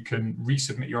which you can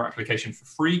resubmit your application for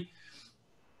free.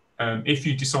 If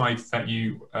you decide that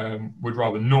you would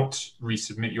rather not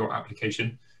resubmit your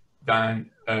application, then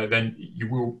you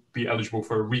will be eligible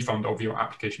for a refund of your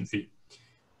application fee.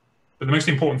 But the most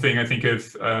important thing, I think,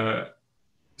 of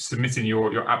submitting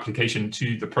your application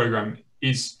to the program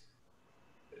is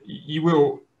you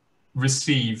will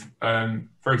receive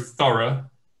very thorough,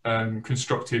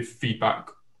 constructive feedback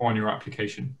on your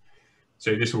application.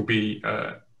 So this will be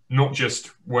not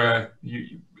just where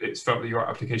it's felt that your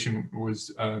application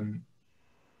was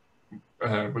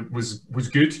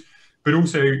good, but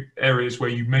also areas where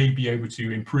you may be able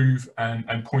to improve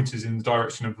and pointers in the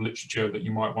direction of literature that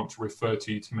you might want to refer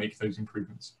to make those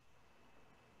improvements.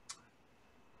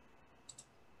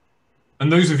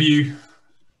 And those of you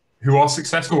who are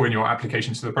successful in your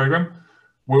applications to the program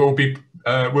will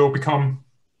become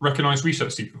recognised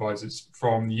research supervisors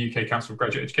from the UK Council of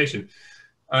Graduate Education.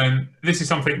 This is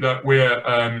something that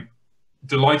we're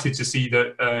delighted to see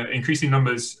that increasing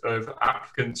numbers of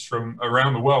applicants from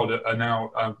around the world are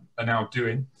now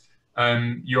doing.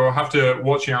 You'll have to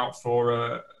watch out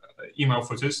for email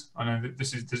footers. I know that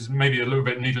there's maybe a little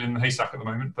bit needle in the haystack at the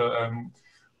moment, but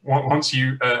once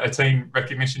you attain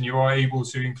recognition, you are able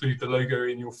to include the logo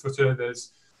in your footer.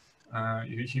 There's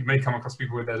you may come across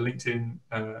people with their LinkedIn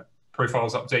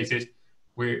profiles updated.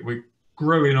 We're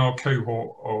growing our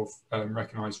cohort of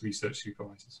recognised research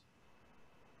supervisors.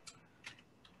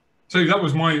 So that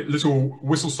was my little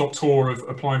whistle-stop tour of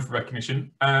applying for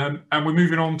recognition, and we're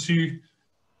moving on to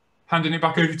handing it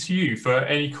back over to you for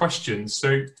any questions.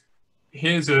 So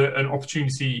here's an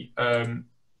opportunity,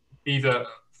 either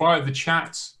via the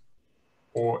chat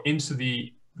or into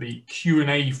the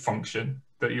Q&A function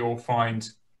that you'll find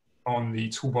on the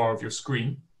toolbar of your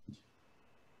screen.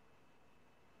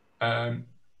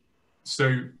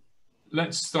 So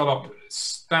let's start up.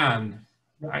 Stan,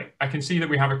 I can see that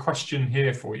we have a question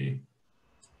here for you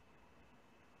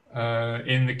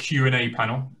in the Q&A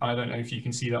panel. I don't know if you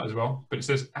can see that as well, but it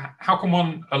says, how can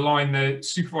one align their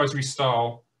supervisory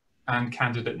style and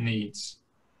candidate needs?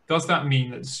 Does that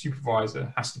mean that the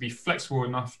supervisor has to be flexible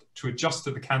enough to adjust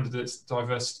to the candidate's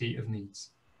diversity of needs?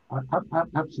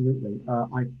 Absolutely.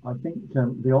 I think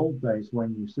the old days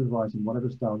when you supervised in whatever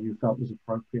style you felt was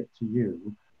appropriate to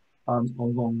you are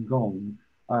long gone.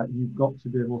 You've got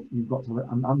to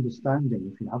have an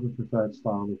understanding, if you have a preferred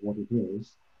style of what it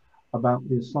is, about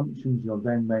the assumptions you're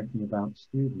then making about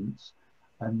students,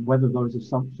 and whether those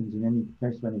assumptions in any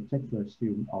case of any particular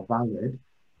student are valid.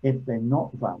 If they're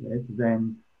not valid,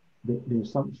 then the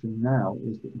assumption now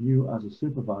is that you as a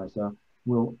supervisor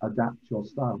will adapt your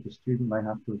style. The student may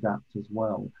have to adapt as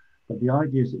well. But the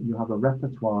idea is that you have a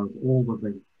repertoire of all of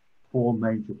the 4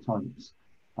 major types,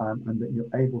 and that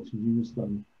you're able to use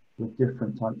them with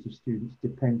different types of students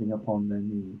depending upon their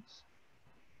needs.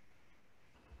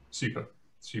 Super,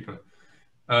 super.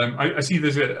 I see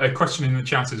there's a question in the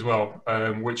chat as well,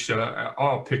 which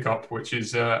I'll pick up, which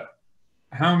is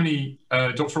how many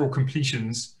doctoral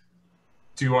completions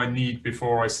do I need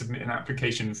before I submit an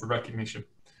application for recognition?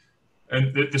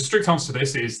 And the strict answer to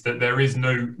this is that there is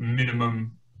no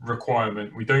minimum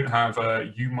requirement. We don't have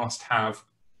you must have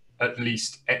at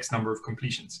least X number of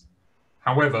completions.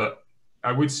 However,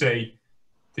 I would say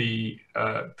the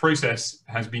process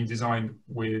has been designed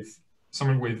with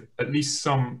someone with at least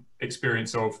some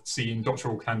experience of seeing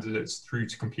doctoral candidates through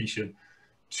to completion.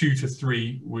 2 to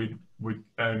 3 would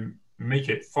make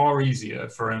it far easier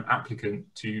for an applicant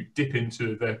to dip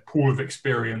into their pool of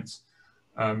experience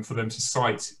for them to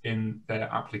cite in their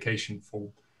application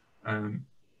form.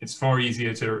 It's far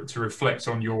easier to reflect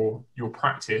on your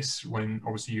practice when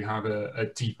obviously you have a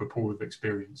deeper pool of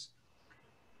experience.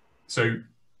 So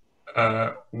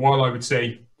while I would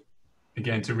say,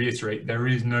 again, to reiterate, there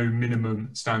is no minimum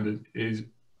standard, it is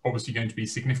obviously going to be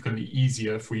significantly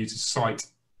easier for you to cite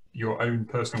your own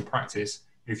personal practice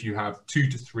if you have 2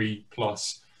 to 3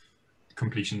 plus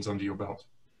completions under your belt.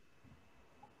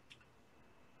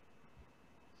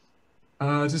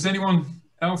 Does anyone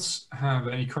else have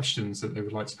any questions that they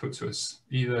would like to put to us,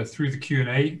 either through the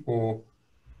Q&A or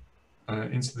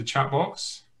into the chat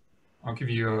box? I'll give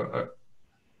you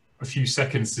a few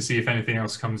seconds to see if anything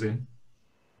else comes in.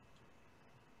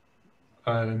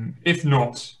 If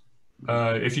not,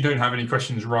 if you don't have any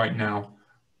questions right now,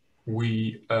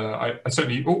 I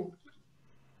certainly,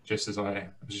 just as I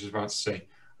was just about to say,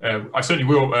 I certainly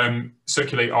will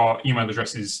circulate our email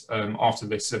addresses after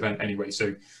this event anyway,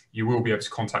 so you will be able to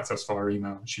contact us via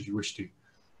email should you wish to.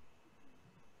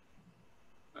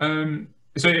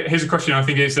 So here's a question I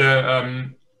think is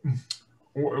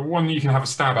one you can have a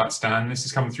stab at, Stan. This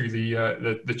is coming through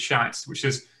the chat, which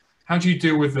says, how do you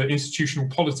deal with the institutional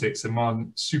politics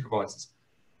among supervisors,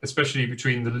 especially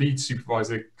between the lead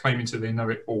supervisor claiming to they know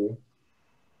it all?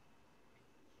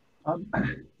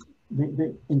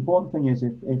 The important thing is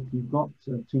if you've got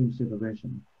team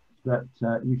supervision, that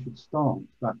you should start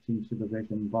that team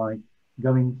supervision by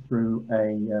going through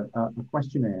a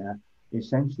questionnaire,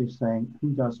 essentially saying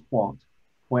who does what,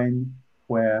 when,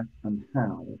 where, and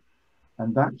how.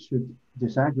 And that should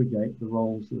disaggregate the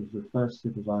roles of the first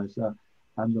supervisor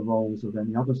and the roles of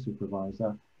any other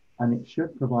supervisor. And it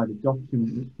should provide a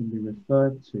document which can be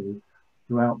referred to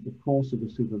throughout the course of the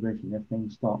supervision if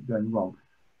things start going wrong.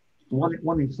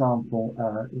 One example,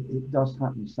 it does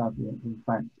happen sadly, in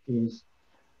fact, is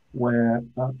where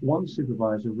one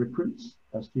supervisor recruits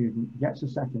a student, gets a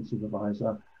second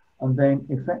supervisor, and then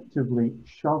effectively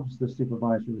shoves the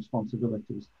supervisory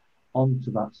responsibilities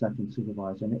onto that second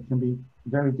supervisor. And it can be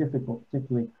very difficult,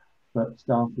 particularly for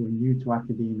staff who are new to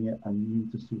academia and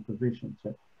new to supervision,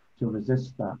 to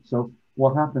resist that. So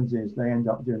what happens is they end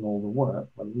up doing all the work,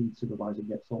 the lead supervisor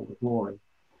gets all the glory.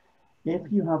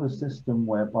 If you have a system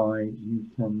whereby you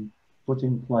can put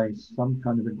in place some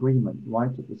kind of agreement right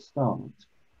at the start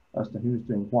as to who's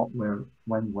doing what, where,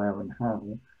 when, where, and how,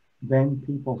 then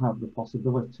people have the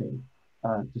possibility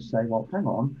to say, well, hang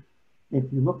on, if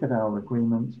you look at our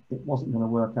agreement, it wasn't going to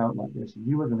work out like this.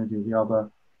 You were going to do the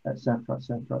other, etc.,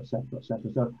 etc., etc.,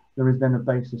 etc. So there is then a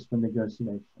basis for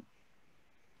negotiation.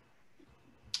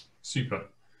 Super.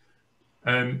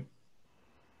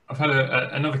 I've had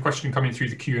another question coming through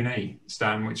the Q&A,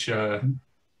 Stan, which I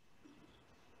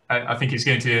think is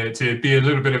going to be a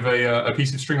little bit of a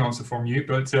piece of string answer from you,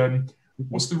 but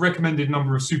what's the recommended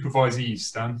number of supervisees,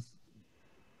 Stan?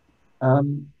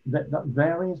 That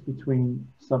varies between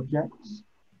subjects,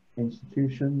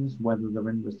 institutions, whether they're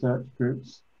in research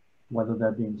groups, whether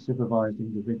they're being supervised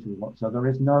individually. So there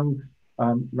is no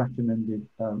recommended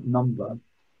number.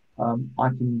 I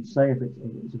can say, if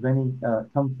it's of any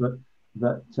comfort,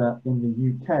 that in the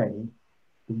UK,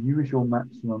 the usual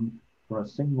maximum for a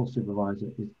single supervisor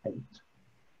is 8.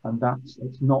 And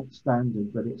it's not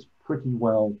standard, but it's pretty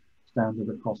well standard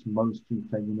across most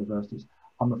UK universities.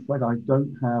 I'm afraid I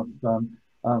don't have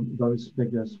those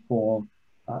figures for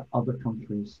other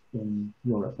countries in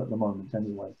Europe at the moment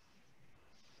anyway.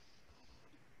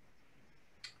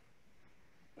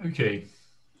 Okay,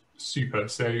 super.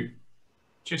 So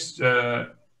just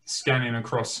scanning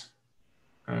across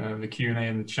the Q&A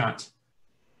in the chat.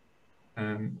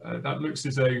 That looks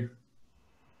as though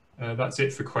that's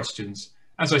it for questions.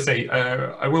 As I say,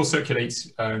 I will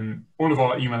circulate all of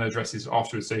our email addresses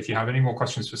afterwards. So if you have any more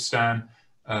questions for Stan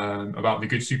about the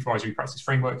Good Supervisory Practice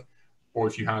Framework, or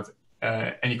if you have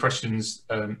any questions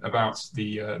about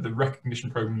the recognition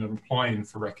program and applying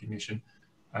for recognition,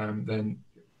 then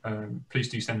please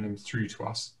do send them through to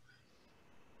us.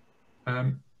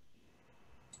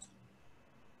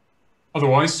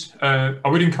 Otherwise, I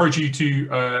would encourage you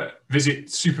to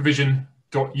visit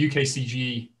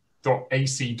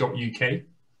supervision.ukcge.ac.uk.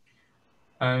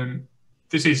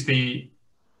 This is the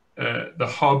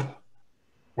hub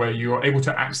where you are able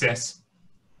to access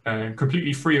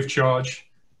completely free of charge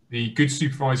the Good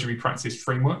Supervisory Practice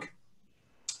Framework.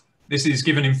 This is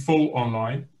given in full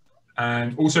online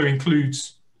and also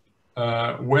includes,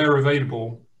 where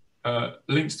available,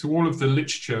 links to all of the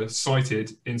literature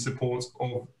cited in support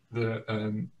of the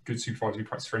Good Supervisory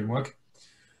Practice Framework.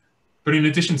 But in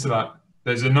addition to that,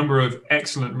 there's a number of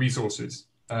excellent resources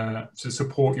to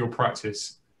support your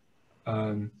practice.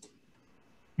 Not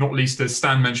least, as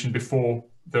Stan mentioned before,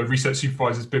 the Research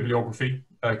Supervisor's Bibliography,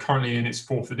 currently in its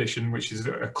 4th edition, which is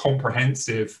a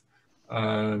comprehensive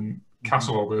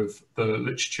catalogue of the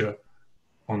literature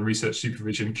on research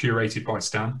supervision curated by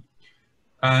Stan.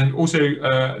 And also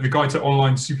the Guide to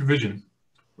Online Supervision,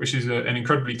 which is an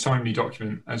incredibly timely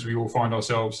document as we all find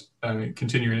ourselves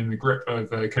continuing in the grip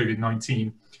of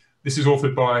COVID-19. This is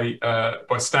authored by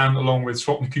Stan along with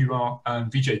Swapna Kumar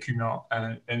and Vijay Kumar,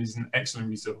 and is an excellent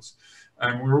resource.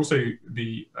 And we'll also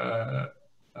be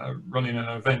running an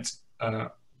event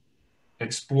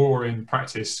exploring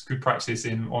good practice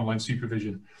in online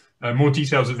supervision. More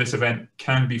details of this event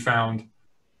can be found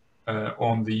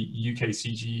on the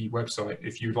UKCGE website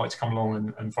if you'd like to come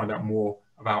along and find out more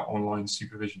about online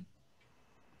supervision.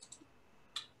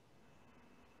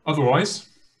 Otherwise,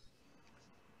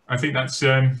 I think that's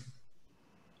a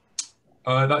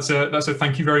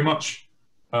thank you very much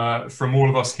from all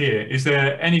of us here. Is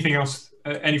there anything else,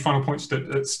 any final points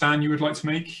that Stan you would like to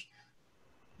make?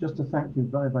 Just to thank you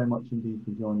very, very much indeed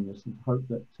for joining us, and hope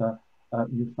that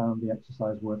you found the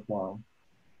exercise worthwhile.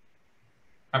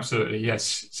 Absolutely,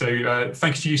 yes. So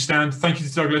thank you to you, Stan. Thank you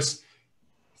to Douglas.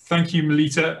 Thank you,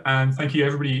 Melita, and thank you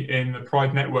everybody in the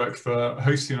Pride Network for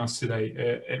hosting us today.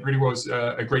 It really was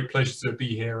a great pleasure to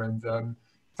be here, and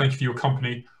thank you for your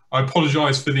company. I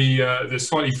apologise for the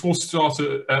slightly forced start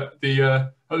at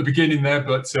the beginning there,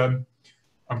 but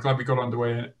I'm glad we got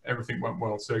underway and everything went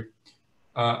well. So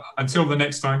until the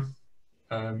next time,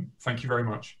 thank you very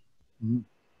much. Mm-hmm.